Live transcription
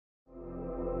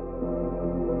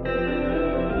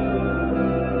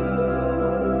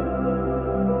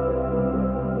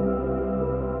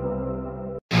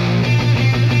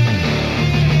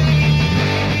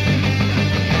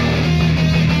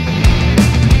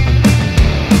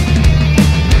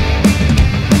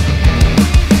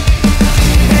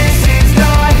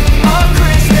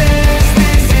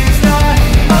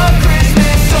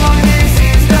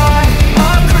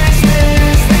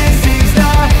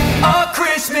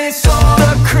Christmas song.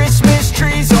 The Christmas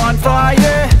tree's on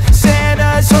fire,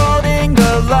 Santa's holding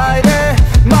the lighter.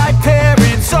 My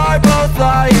parents are both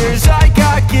liars, I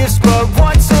got gifts but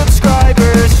 1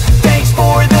 subscribers. Thanks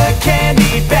for the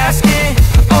candy basket,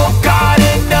 oh got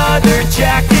another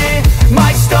jacket.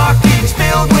 My stocking's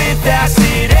filled with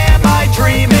acid, am I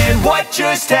dreaming? What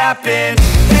just happened?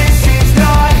 This is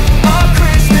not a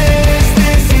Christmas,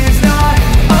 this is not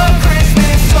a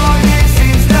Christmas song. This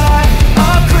is not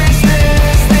a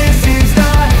Christmas, this is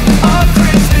not a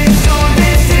Christmas song.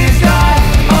 This is not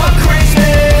a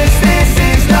Christmas, this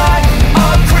is not a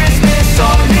Christmas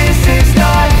song. This is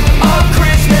not a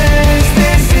Christmas,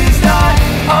 this is not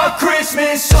a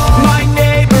Christmas song. My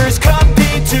neighbors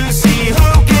compete to see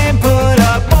who can put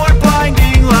up more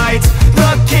blinding lights.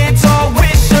 The kids all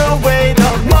wish away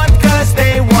the month 'cause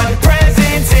they want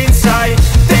presents in sight.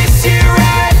 This year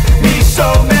had me so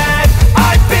mad,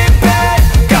 I've been bad,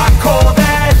 got coal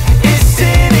that is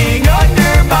sitting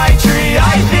under my tree.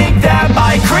 I think that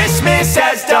my Christmas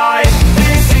has died.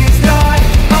 This is not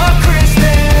a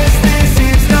Christmas, this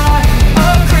is not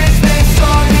a Christmas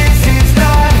song. This is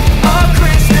not a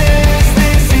Christmas,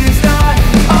 this is not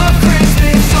a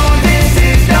Christmas song. This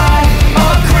is not a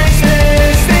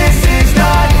Christmas, this is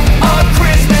not a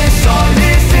Christmas song.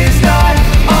 This is not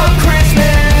a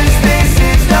Christmas, this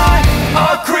is not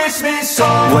a Christmas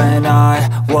song. When I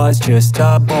was just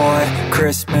a boy,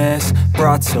 Christmas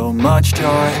brought so much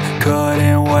joy.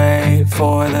 Couldn't wait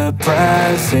for the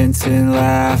presents and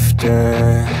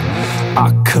laughter. I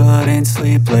couldn't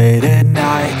sleep late at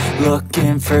night,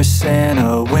 looking for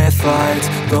Santa with lights.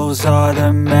 Those are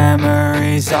the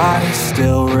memories I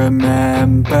still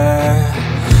remember.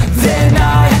 Then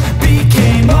I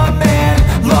became a man,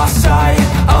 lost sight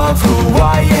of who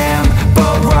I am,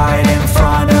 but right in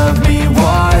front of me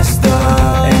was the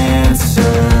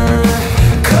answer.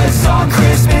 'Cause on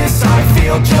Christmas I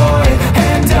feel joy,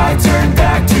 and I turn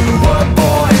back to a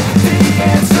boy. The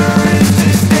answer is to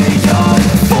stay young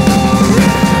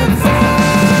forever.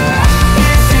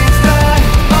 This is not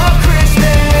a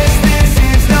Christmas, this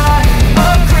is not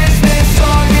a Christmas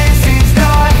song. This is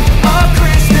not a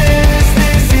Christmas,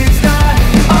 this is not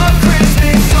a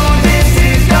Christmas song. This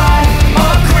is not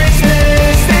a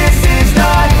Christmas, this is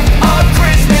not a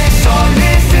Christmas song.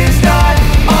 This is not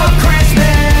a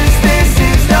Christmas, this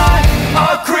is not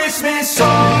a Christmas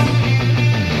song.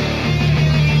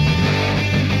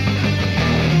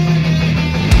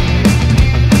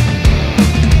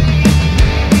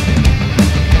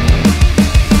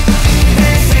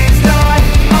 This is not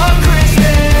a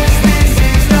Christmas, this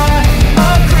is not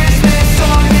a Christmas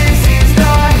song. This is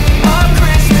not a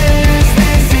Christmas,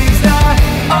 this is not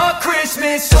a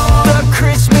Christmas song. The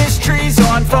Christmas tree's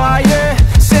on fire,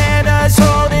 Santa's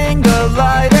holding the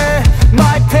lighter.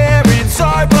 My parents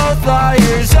are both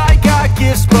liars, I got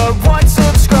gifts but 1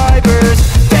 subscribers.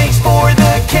 Thanks for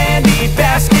the candy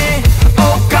basket,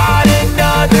 oh got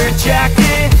another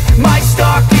jacket. My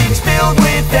stocking's filled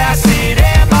with acid,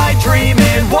 am I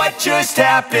dreaming? What just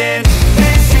happened?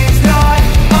 This is not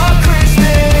a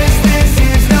Christmas, this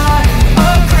is not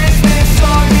a Christmas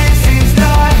song. This is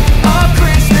not a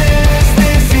Christmas,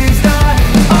 this is not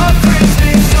a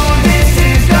Christmas song. This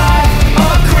is not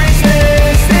a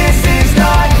Christmas, this is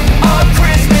not a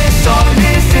Christmas song.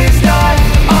 This is not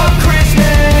a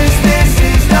Christmas, this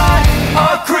is not a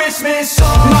Christmas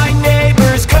song. My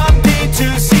neighbors compete to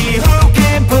see who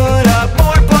can put up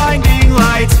more blinding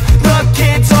lights. The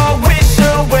kids all wish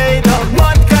away the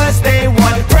month 'cause they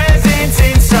want presents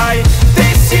in sight.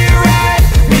 This year had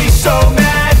me so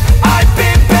mad, I've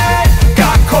been bad,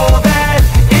 got coal that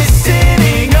is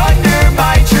sitting under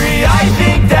my tree. I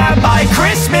think that my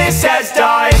Christmas has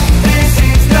died. This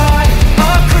is not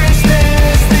a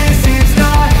Christmas, this is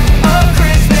not a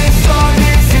Christmas song.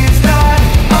 This is not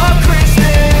a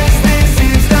Christmas, this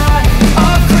is not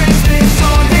a Christmas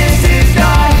song. This is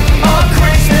not a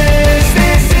Christmas,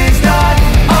 this is not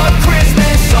a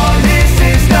Christmas song. This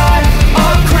is not a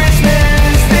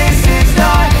Christmas, this is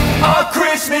not a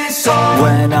Christmas song.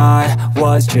 When I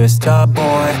was just a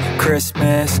boy,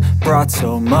 Christmas brought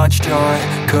so much joy.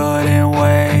 Couldn't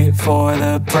wait for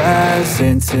the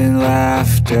presents and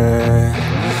laughter.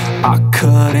 I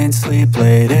couldn't sleep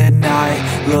late at night,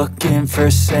 looking for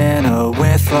Santa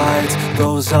with lights.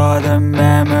 Those are the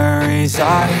memories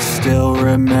I still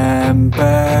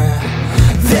remember.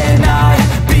 Then I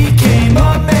became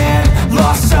a man,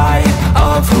 lost sight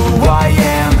of who I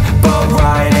am, but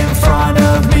right in front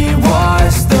of me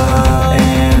was the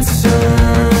answer.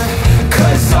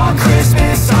 'Cause on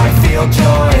Christmas I feel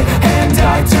joy, and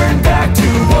I turn back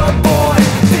to a boy.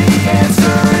 The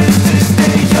answer is to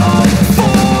stay young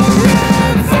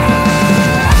forever.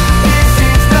 This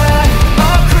is not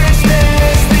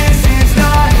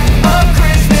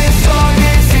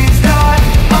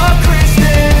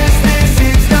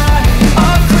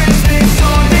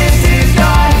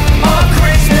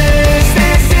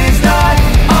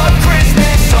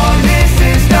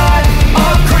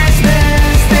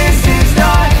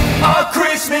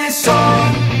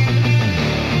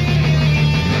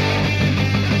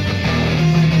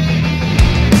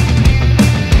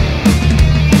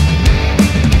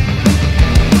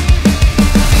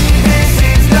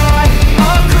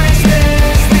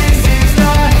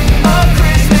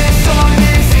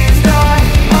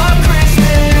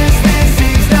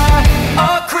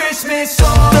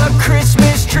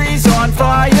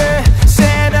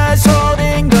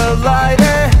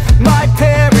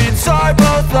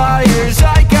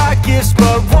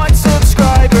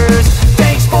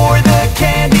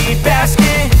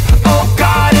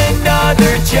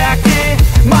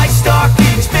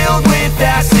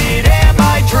acid? Am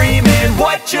I dreaming?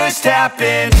 What just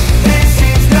happened? This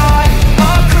is not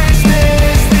a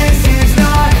Christmas. This is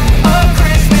not a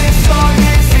Christmas song.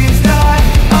 This is not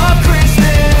a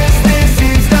Christmas. This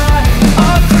is not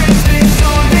a Christmas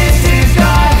song. This is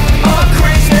not a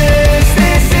Christmas.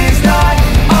 This is not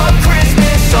a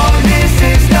Christmas song. This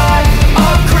is not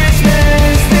a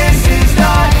Christmas. This is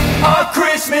not a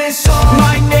Christmas song.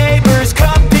 My neighbors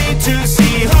compete to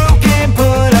see who can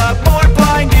put up more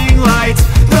blinding lights.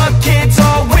 The kids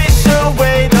all wish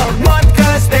away the month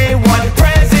 'cause they want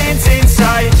presents in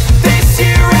sight. This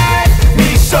year had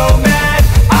me so mad.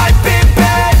 I've been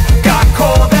bad, got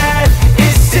coal that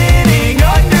is sitting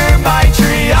under my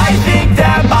tree. I think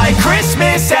that my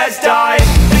Christmas has died.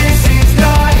 This is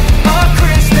not a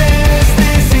Christmas.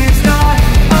 This is not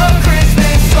a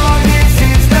Christmas song. This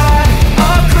is not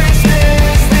a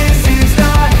Christmas. This is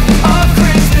not a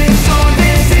Christmas song.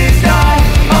 This is not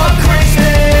a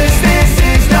Christmas. This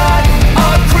is not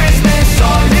a Christmas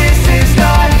song. This is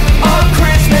not a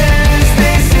Christmas.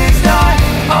 This is not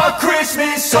a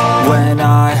Christmas song. When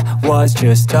I was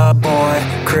just a boy,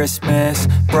 Christmas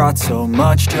brought so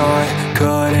much joy.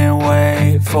 Couldn't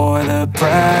wait for the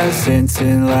presents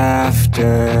and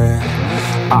laughter.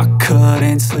 I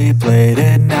couldn't sleep late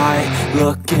at night,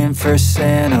 looking for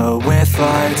Santa with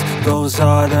lights. Those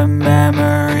are the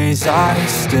memories I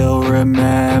still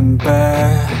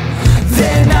remember.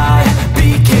 Then I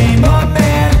became a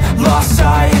man, lost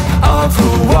sight of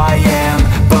who I am.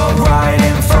 But right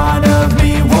in front of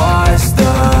me was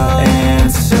the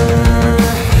answer.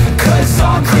 'Cause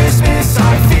on Christmas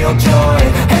I feel joy,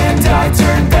 and I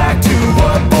turn back to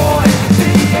a boy.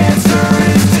 The answer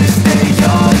is to stay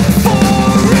young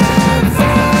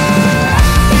forever.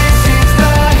 This is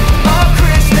not a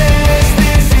Christmas.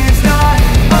 This is not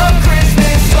a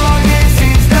Christmas song. This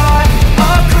is not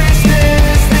a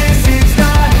Christmas. This is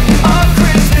not a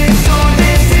Christmas song.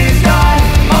 This is not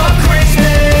a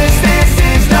Christmas. This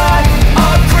is not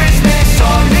a Christmas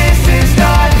song. This is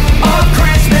not a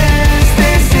Christmas.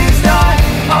 This is not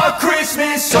a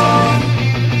Christmas song.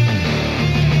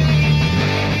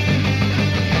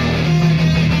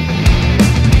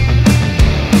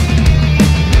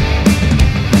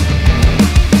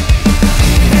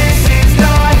 This is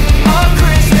not a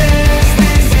Christmas.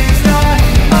 This is not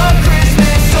a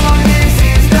Christmas song. This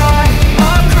is not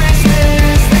a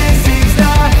Christmas. This is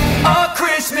not a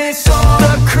Christmas song.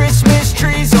 The Christmas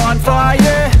tree's on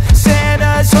fire.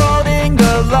 Santa's holding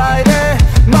the lighter.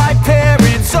 My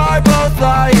parents are both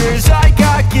liars. I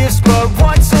got gifts but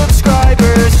 1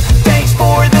 subscribers. Thanks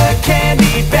for the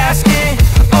candy basket.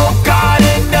 Oh, got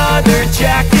another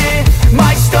jacket.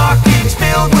 My stocking's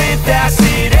filled with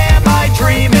acid. Am I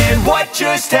dreaming? What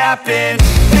just happened?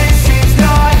 This is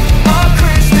not a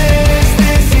Christmas.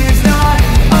 This is not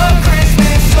a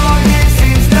Christmas song. This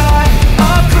is not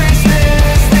a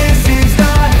Christmas. This is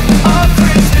not a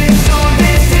Christmas song.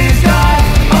 This is not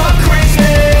a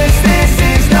Christmas. This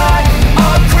is not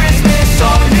a Christmas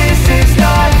song. This is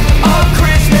not a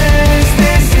Christmas.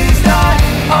 This is not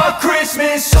a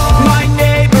Christmas song. My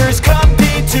neighbors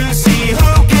compete to see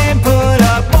who can put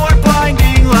up more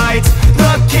blinding lights.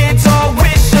 The kids all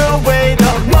wish away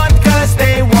the month 'cause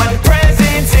they want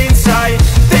presents in sight.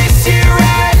 This year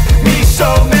had me so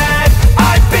mad.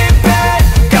 I've been bad,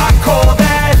 got coal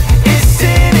that is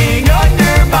sitting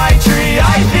under my tree.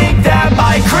 I think that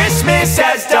my Christmas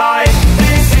has died.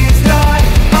 This is not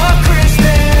a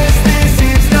Christmas. This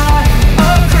is not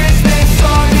a Christmas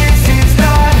song. This is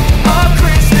not a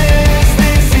Christmas.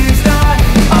 This is not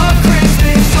a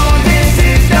Christmas song. This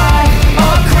is not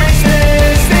a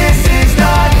Christmas. This is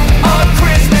not a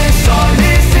Christmas song.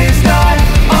 This is not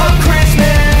a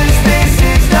Christmas. This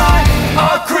is not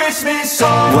a Christmas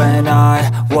song. When I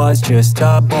was just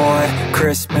a boy,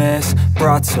 Christmas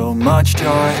brought so much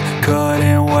joy.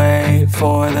 Couldn't wait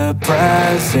for the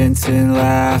presents and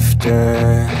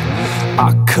laughter.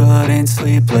 I couldn't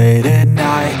sleep late at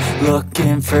night,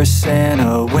 looking for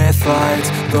Santa with lights.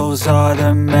 Those are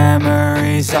the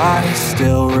memories I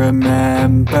still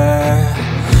remember.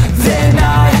 Then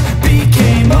I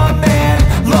became a man,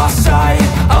 lost sight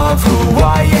of who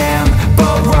I am.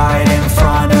 But right in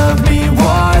front of me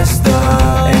was the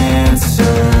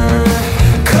answer.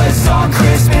 'Cause on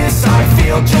Christmas I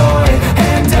feel joy,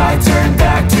 and I turn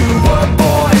back to a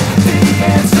boy. The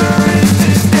answer is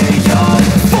to stay young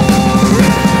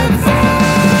forever.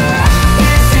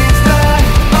 This is not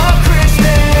a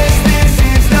Christmas. This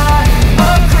is not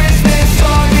a Christmas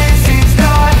song. This is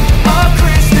not a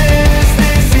Christmas.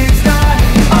 This is not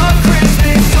a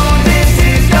Christmas song. This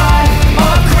is not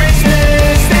a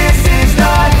Christmas. This is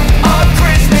not a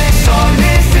Christmas song.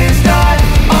 This is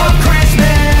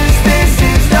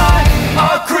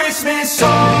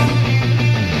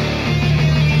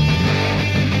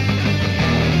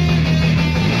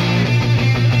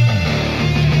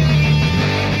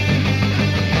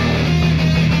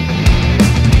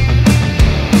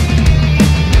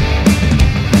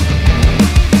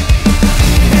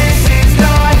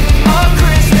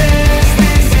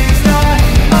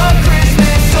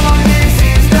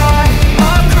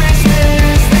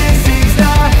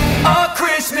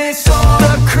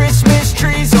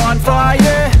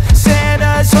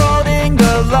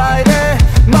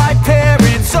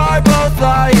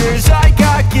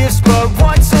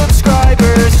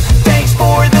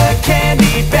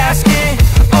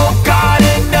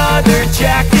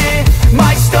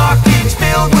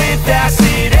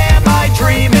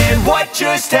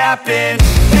happen.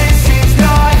 This is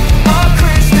not a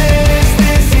Christmas.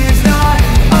 This is not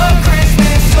a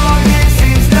Christmas song. This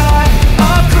is not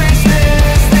a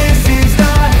Christmas. This is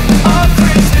not a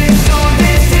Christmas song.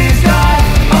 This is not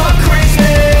a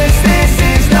Christmas. This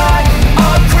is not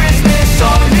a Christmas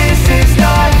song. This is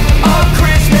not a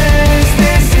Christmas.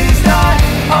 This is not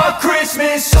a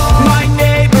Christmas song. My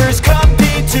neighbors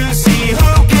compete to see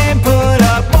who can put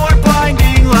up more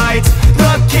blinding lights.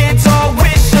 The kids all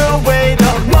wish away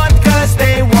the month 'cause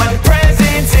they want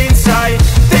presents in sight.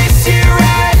 This year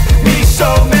had me so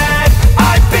mad,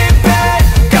 I've been bad,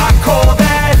 got coal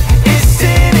that is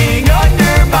sitting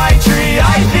under my tree.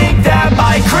 I think that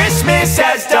my Christmas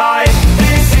has died.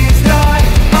 This is not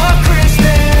a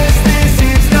Christmas. This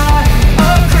is not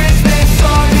a Christmas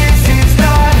song. This is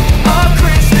not a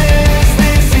Christmas.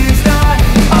 This is not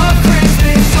a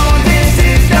Christmas song. This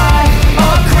is not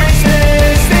a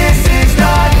Christmas. This is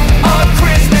not a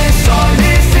Christmas song.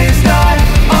 This is not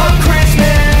a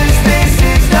Christmas. This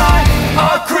is not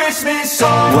a Christmas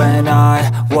song. When I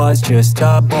was just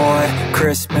a boy,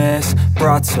 Christmas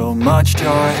brought so much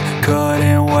joy.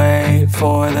 Couldn't wait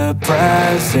for the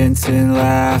presents and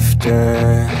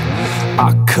laughter.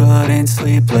 I couldn't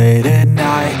sleep late at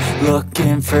night,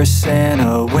 looking for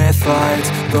Santa with lights.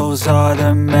 Those are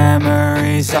the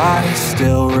memories I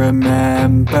still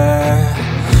remember.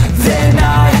 Then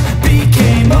I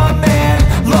became a man,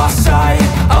 lost sight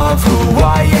of who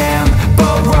I am.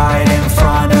 But right in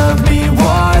front of me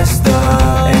was the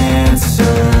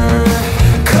answer.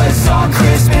 'Cause on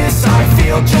Christmas I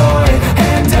feel joy,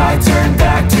 and I turn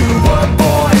back to a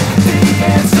boy. The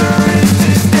answer is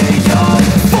to stay young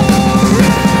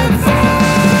forever.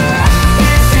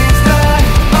 This is not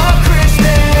a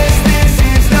Christmas. This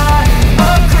is not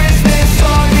a Christmas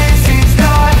song. This is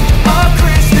not a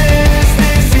Christmas.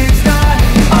 This is not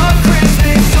a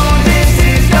Christmas song. This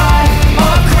is not a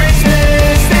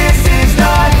Christmas. This is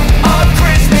not a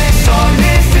Christmas song.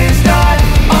 This is not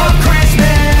a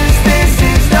Christmas. This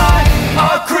is not a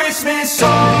Christmas song.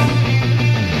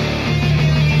 This is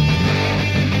not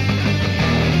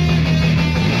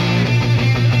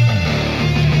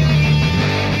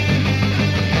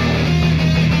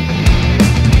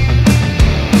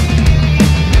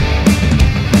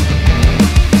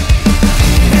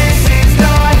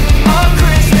a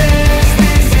Christmas.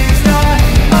 This is not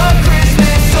a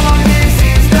Christmas song. This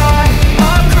is not a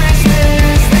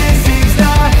Christmas. This is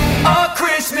not a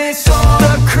Christmas song.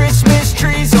 The Christmas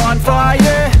tree's on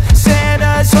fire.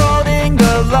 Santa's holding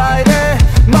the lighter.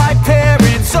 My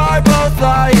parents are both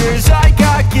liars. I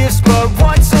got gifts but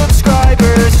 1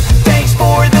 subscribers. Thanks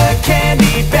for the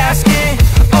candy basket.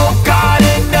 Oh, got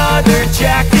another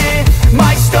jacket.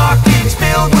 My stocking's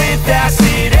filled with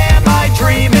acid. Am I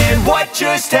dreaming? What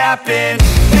just happened?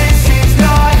 This is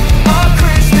not a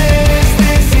Christmas.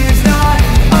 This is not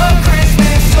a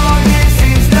Christmas song. This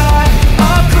is not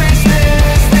a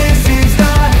Christmas. This is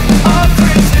not a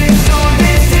Christmas song.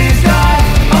 This is not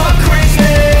a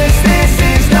Christmas. This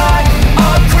is not a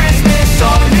Christmas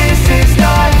song. This is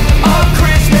not a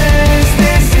Christmas.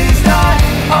 This is not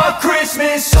a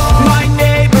Christmas song. My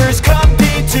neighbors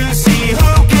compete to see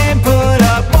who can put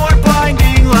up more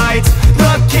blinding lights.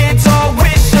 The kids all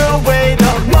wish away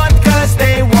the month 'cause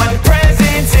they want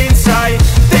presents in sight.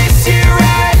 This year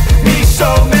had me so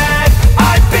mad,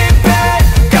 I've been bad,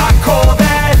 got coal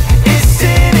that is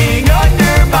sitting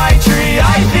under my tree.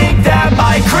 I think that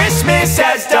my Christmas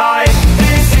has died.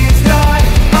 This is not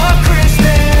a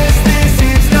Christmas. This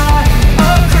is not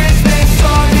a Christmas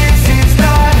song. This is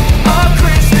not a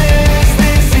Christmas.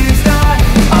 This is not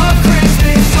a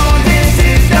Christmas song. This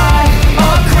is not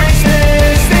a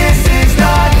Christmas. This is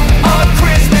not a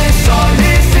Christmas song.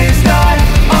 This is not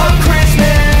a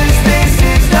Christmas. This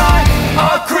is not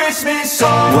a Christmas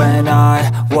song. When I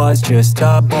was just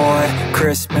a boy,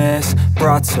 Christmas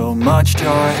brought so much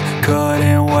joy.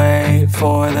 Couldn't wait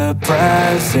for the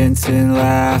presents and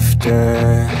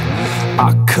laughter.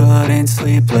 I couldn't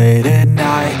sleep late at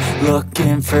night,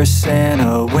 looking for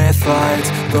Santa with lights.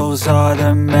 Those are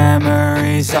the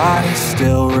memories I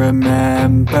still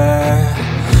remember.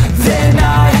 Then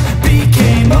I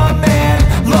became a man,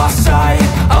 lost sight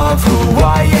of who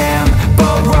I am.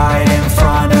 But right in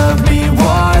front of me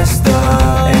was the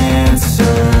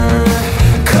answer.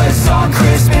 'Cause on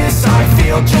Christmas I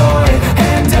feel joy,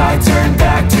 and I turn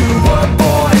back to a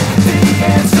boy. The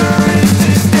answer is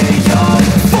to stay young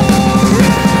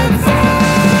forever.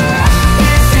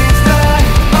 This is not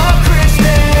a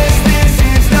Christmas. This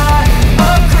is not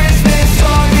a Christmas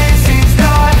song. This is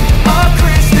not a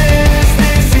Christmas.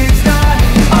 This is not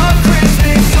a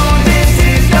Christmas song. This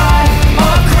is not a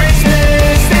Christmas.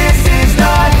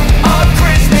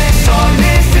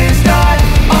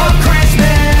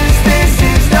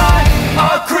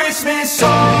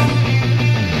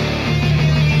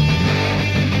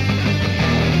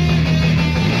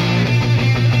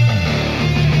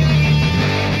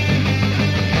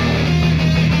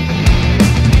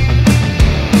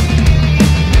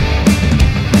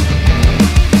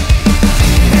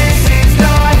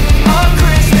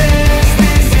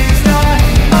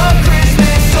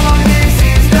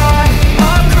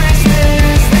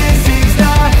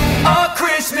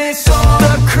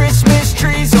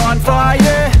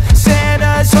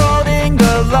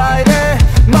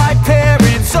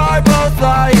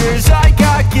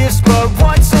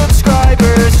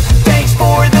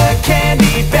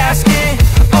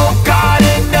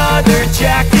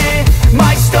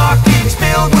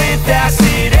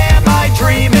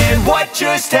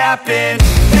 laughing.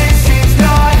 This is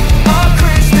not a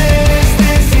Christmas.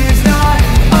 This is not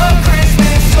a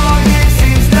Christmas song. This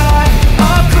is not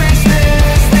a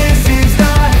Christmas. This is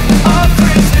not a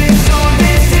Christmas song.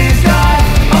 This is not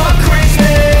a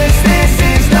Christmas. This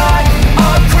is not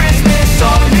a Christmas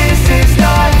song. This is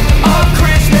not a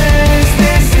Christmas.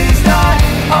 This is not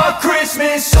a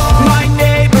Christmas song. My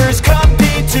neighbors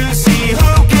compete to see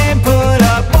who can put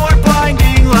up more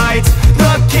blinding lights.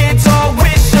 The kids all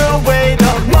wish away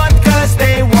the month 'cause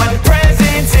they want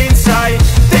presents in sight.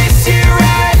 This year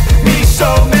had me so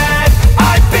mad.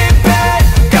 I've been bad,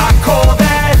 got coal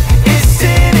that is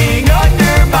sitting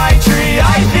under my tree.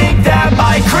 I think that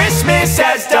my Christmas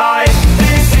has died.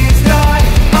 This is not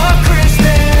a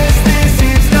Christmas. This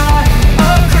is not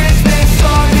a Christmas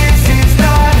song. This is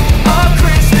not a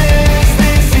Christmas.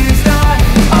 This is not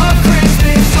a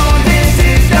Christmas song. This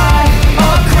is not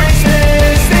a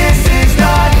Christmas. This is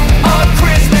not a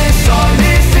Christmas song.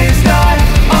 This is not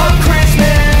a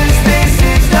Christmas. This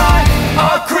is not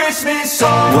a Christmas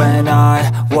song. When I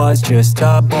was just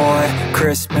a boy,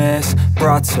 Christmas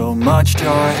brought so much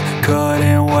joy.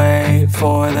 Couldn't wait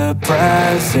for the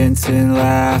presents and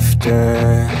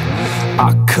laughter.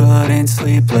 I couldn't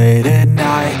sleep late at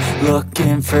night,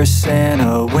 looking for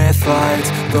Santa with lights.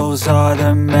 Those are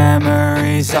the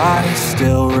memories I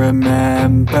still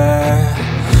remember.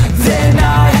 Then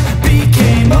I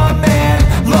became a man,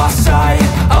 lost sight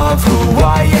of who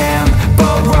I am.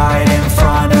 But right in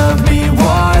front of